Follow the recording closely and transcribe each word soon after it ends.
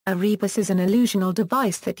A rebus is an allusional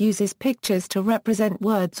device that uses pictures to represent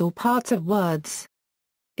words or parts of words.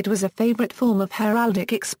 It was a favorite form of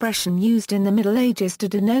heraldic expression used in the Middle Ages to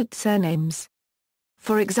denote surnames.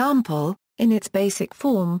 For example, in its basic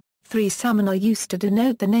form, 3 salmon are used to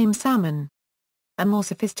denote the name Salmon. A more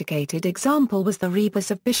sophisticated example was the rebus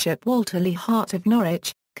of Bishop Walter Lyhart of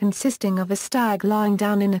Norwich, consisting of a stag lying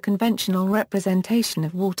down in a conventional representation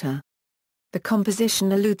of water. The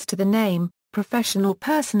composition alludes to the name, profession or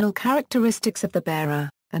personal characteristics of the bearer,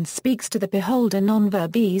 and speaks to the beholder non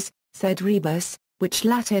verbis, sed rebus, which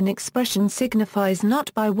Latin expression signifies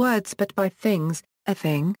not by words but by things, a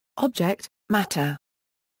thing, object, matter.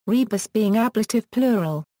 Rebus being ablative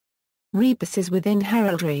plural. Rebuses within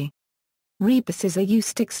heraldry. Rebuses are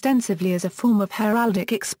used extensively as a form of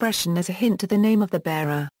heraldic expression as a hint to the name of the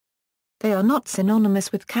bearer. They are not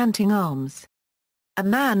synonymous with canting arms. A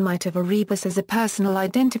man might have a rebus as a personal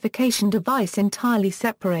identification device entirely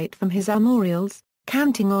separate from his armorials,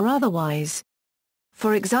 canting or otherwise.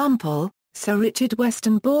 For example, Sir Richard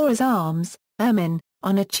Weston bore as arms, ermine,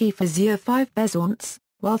 on a chief azure 5 bezants,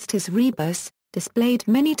 whilst his rebus, displayed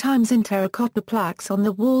many times in terracotta plaques on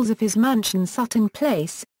the walls of his mansion Sutton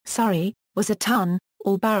Place, Surrey, was a tun,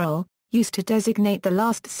 or barrel, used to designate the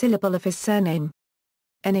last syllable of his surname.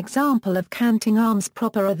 An example of canting arms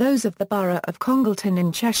proper are those of the borough of Congleton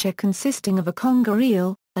in Cheshire, consisting of a conger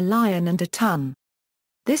eel, a lion and a tun.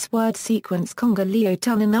 This word sequence conger leo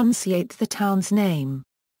tun enunciates the town's name.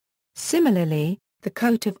 Similarly, the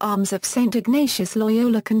coat of arms of St. Ignatius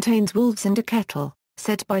Loyola contains wolves and a kettle,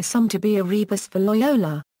 said by some to be a rebus for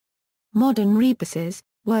Loyola. Modern rebuses,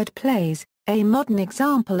 word plays. A modern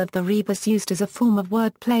example of the rebus used as a form of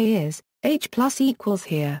word play is, h plus equals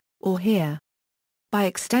here, or here. By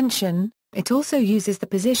extension, it also uses the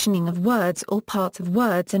positioning of words or parts of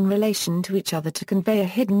words in relation to each other to convey a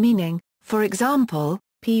hidden meaning, for example,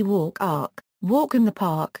 walk in the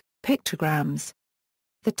park, pictograms.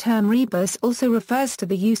 The term rebus also refers to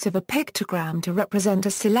the use of a pictogram to represent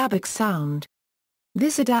a syllabic sound.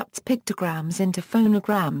 This adapts pictograms into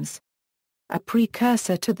phonograms. A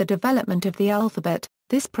precursor to the development of the alphabet,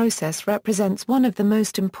 this process represents one of the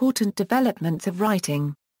most important developments of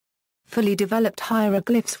writing. Fully developed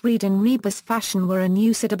hieroglyphs read in rebus fashion were in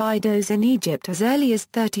use at Abydos in Egypt as early as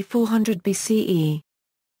 3400 BCE.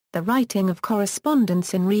 The writing of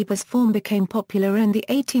correspondence in rebus form became popular in the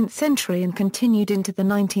 18th century and continued into the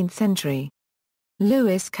 19th century.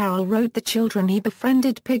 Lewis Carroll wrote the children he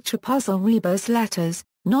befriended picture puzzle rebus letters,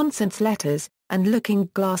 nonsense letters, and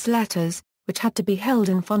looking-glass letters, which had to be held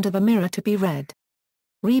in front of a mirror to be read.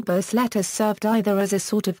 Rebus letters served either as a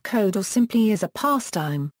sort of code or simply as a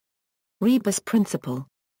pastime. Rebus principle.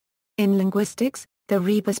 In linguistics, the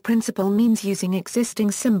rebus principle means using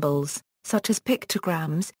existing symbols, such as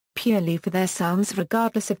pictograms, purely for their sounds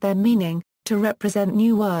regardless of their meaning, to represent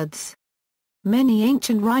new words. Many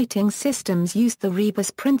ancient writing systems used the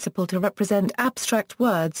rebus principle to represent abstract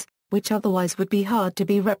words, which otherwise would be hard to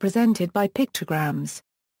be represented by pictograms.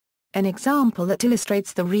 An example that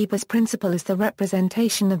illustrates the rebus principle is the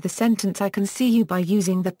representation of the sentence "I can see you" by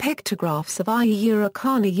using the pictographs of I euro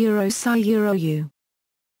kali euro psi euro u.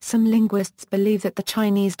 Some linguists believe that the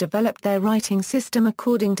Chinese developed their writing system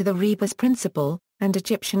according to the rebus principle, and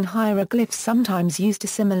Egyptian hieroglyphs sometimes used a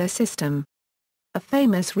similar system. A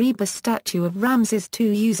famous rebus statue of Ramses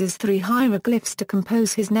II uses 3 hieroglyphs to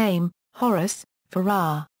compose his name, Horus, for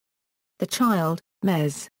Ra, the child,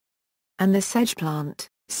 Mes, and the sedge plant,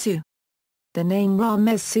 Su. The name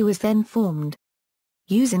Ra-Mes-Su is then formed.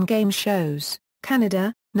 Use in game shows.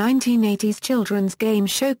 Canada, 1980s children's game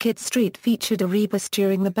show Kid Street featured a rebus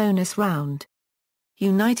during the bonus round.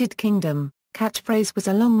 United Kingdom, Catchphrase was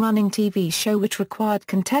a long-running TV show which required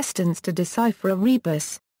contestants to decipher a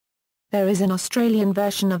rebus. There is an Australian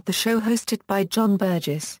version of the show hosted by John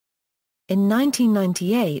Burgess. In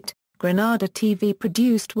 1998, Granada TV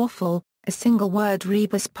produced Waffle, a single-word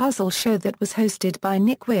rebus puzzle show that was hosted by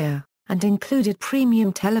Nick Weir, and included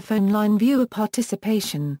premium telephone line viewer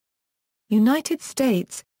participation. United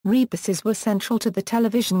States, rebuses were central to the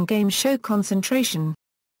television game show Concentration.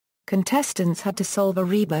 Contestants had to solve a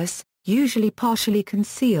rebus, usually partially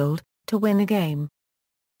concealed, to win a game.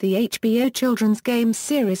 The HBO children's game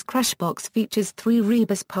series Crashbox features 3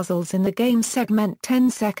 rebus puzzles in the game segment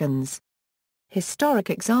 10 seconds. Historic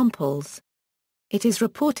examples. It is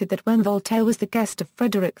reported that when Voltaire was the guest of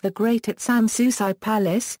Frederick the Great at Sans Souci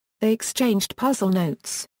Palace, they exchanged puzzle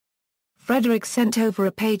notes. Frederick sent over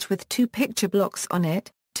a page with 2 picture blocks on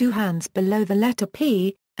it, 2 hands below the letter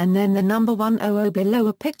P, and then the number 100 below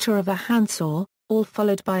a picture of a handsaw, all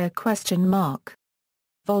followed by a question mark.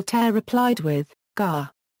 Voltaire replied with, "Gah."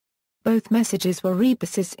 Both messages were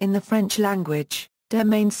rebuses in the French language.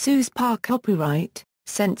 Domain sous par copyright,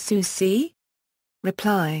 sent sous C.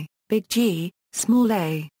 Reply, big G, small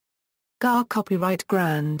a. Gar copyright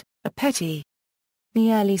grand, a petit.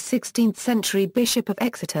 The early 16th century Bishop of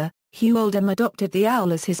Exeter, Hugh Oldham, adopted the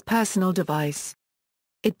owl as his personal device.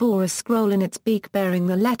 It bore a scroll in its beak bearing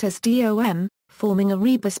the letters DOM, forming a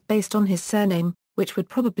rebus based on his surname, which would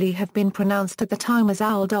probably have been pronounced at the time as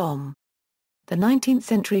owl dom. The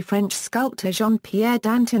 19th-century French sculptor Jean-Pierre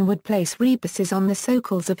Danton would place rebuses on the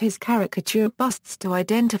socles of his caricature busts to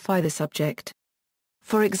identify the subject.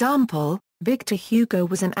 For example, Victor Hugo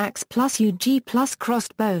was an axe plus UG plus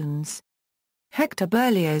crossed bones. Hector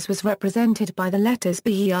Berlioz was represented by the letters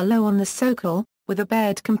BERLO on the socle, with a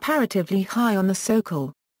beard comparatively high on the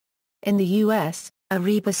socle. In the U.S., a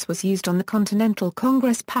rebus was used on the Continental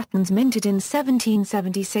Congress patterns minted in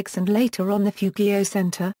 1776 and later on the Fugio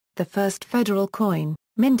Center, the first federal coin,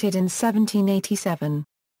 minted in 1787.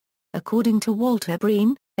 According to Walter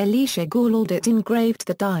Breen, Elisha Gauldit engraved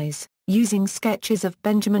the dies, using sketches of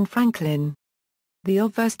Benjamin Franklin. The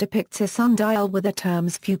obverse depicts a sundial with the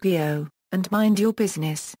terms Fugio and mind your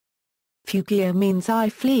business. Fugio means I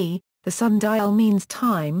flee, the sundial means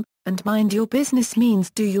time, and mind your business means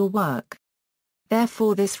do your work.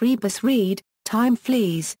 Therefore this rebus read, time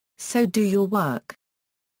flees, so do your work.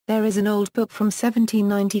 There is an old book from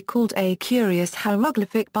 1790 called A Curious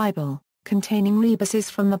Hieroglyphic Bible, containing rebuses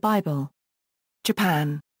from the Bible.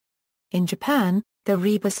 Japan. In Japan, the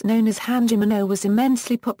rebus known as hanjimono was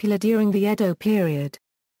immensely popular during the Edo period.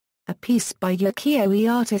 A piece by ukiyo-e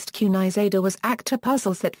artist Kunizada was actor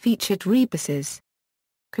puzzles that featured rebuses.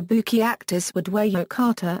 Kabuki actors would wear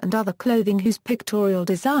yukata and other clothing whose pictorial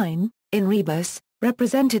design, in rebus,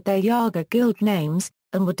 represented their yaga guild names,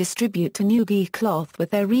 and would distribute tanugi cloth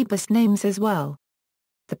with their rebus names as well.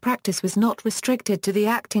 The practice was not restricted to the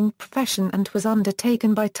acting profession and was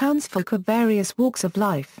undertaken by townsfolk of various walks of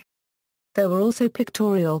life. There were also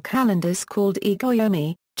pictorial calendars called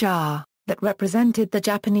igoyomi, that represented the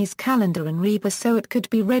Japanese calendar in rebus so it could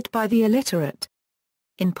be read by the illiterate.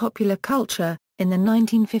 In popular culture, in the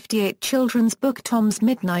 1958 children's book Tom's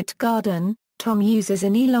Midnight Garden, Tom uses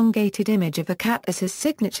an elongated image of a cat as his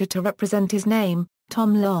signature to represent his name,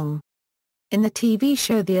 Tom Long. In the TV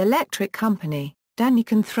show The Electric Company, Danny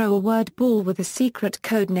can throw a word ball with a secret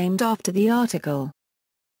code named after the article.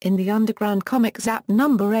 In the underground comic Zap No.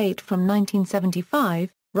 8 from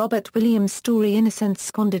 1975, Robert Williams' story Innocence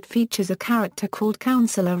Squandered features a character called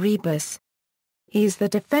Counselor Rebus. He is the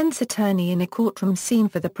defense attorney in a courtroom scene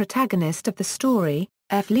for the protagonist of the story,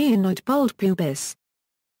 F. Leonid Bold Pubis.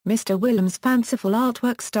 Mr. Williams' fanciful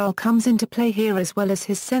artwork style comes into play here as well as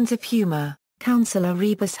his sense of humor. Counselor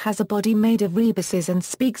Rebus has a body made of rebuses and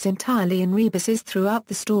speaks entirely in rebuses throughout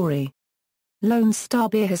the story. Lone Star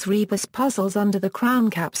Beer has rebus puzzles under the crown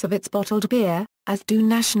caps of its bottled beer, as do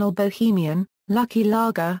National Bohemian, Lucky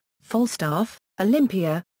Lager, Falstaff,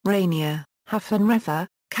 Olympia, Rainier, Haffenreffer,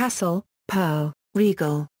 Castle, Pearl,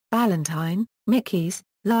 Regal, Ballantine, Mickey's,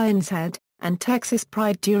 Lion's Head, and Texas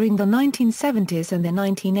Pride during the 1970s and the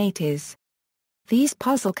 1980s. These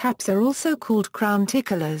puzzle caps are also called crown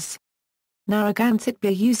ticklers. Narragansett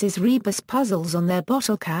Beer uses rebus puzzles on their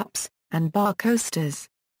bottle caps, and bar coasters.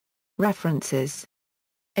 References.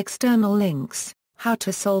 External links, How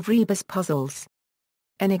to solve rebus puzzles.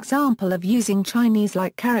 An example of using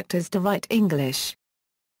Chinese-like characters to write English.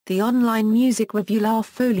 The online music review La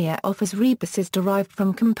Folia offers rebuses derived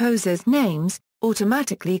from composers' names,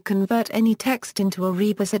 automatically convert any text into a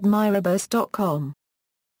rebus at myrebus.com.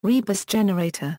 Rebus generator.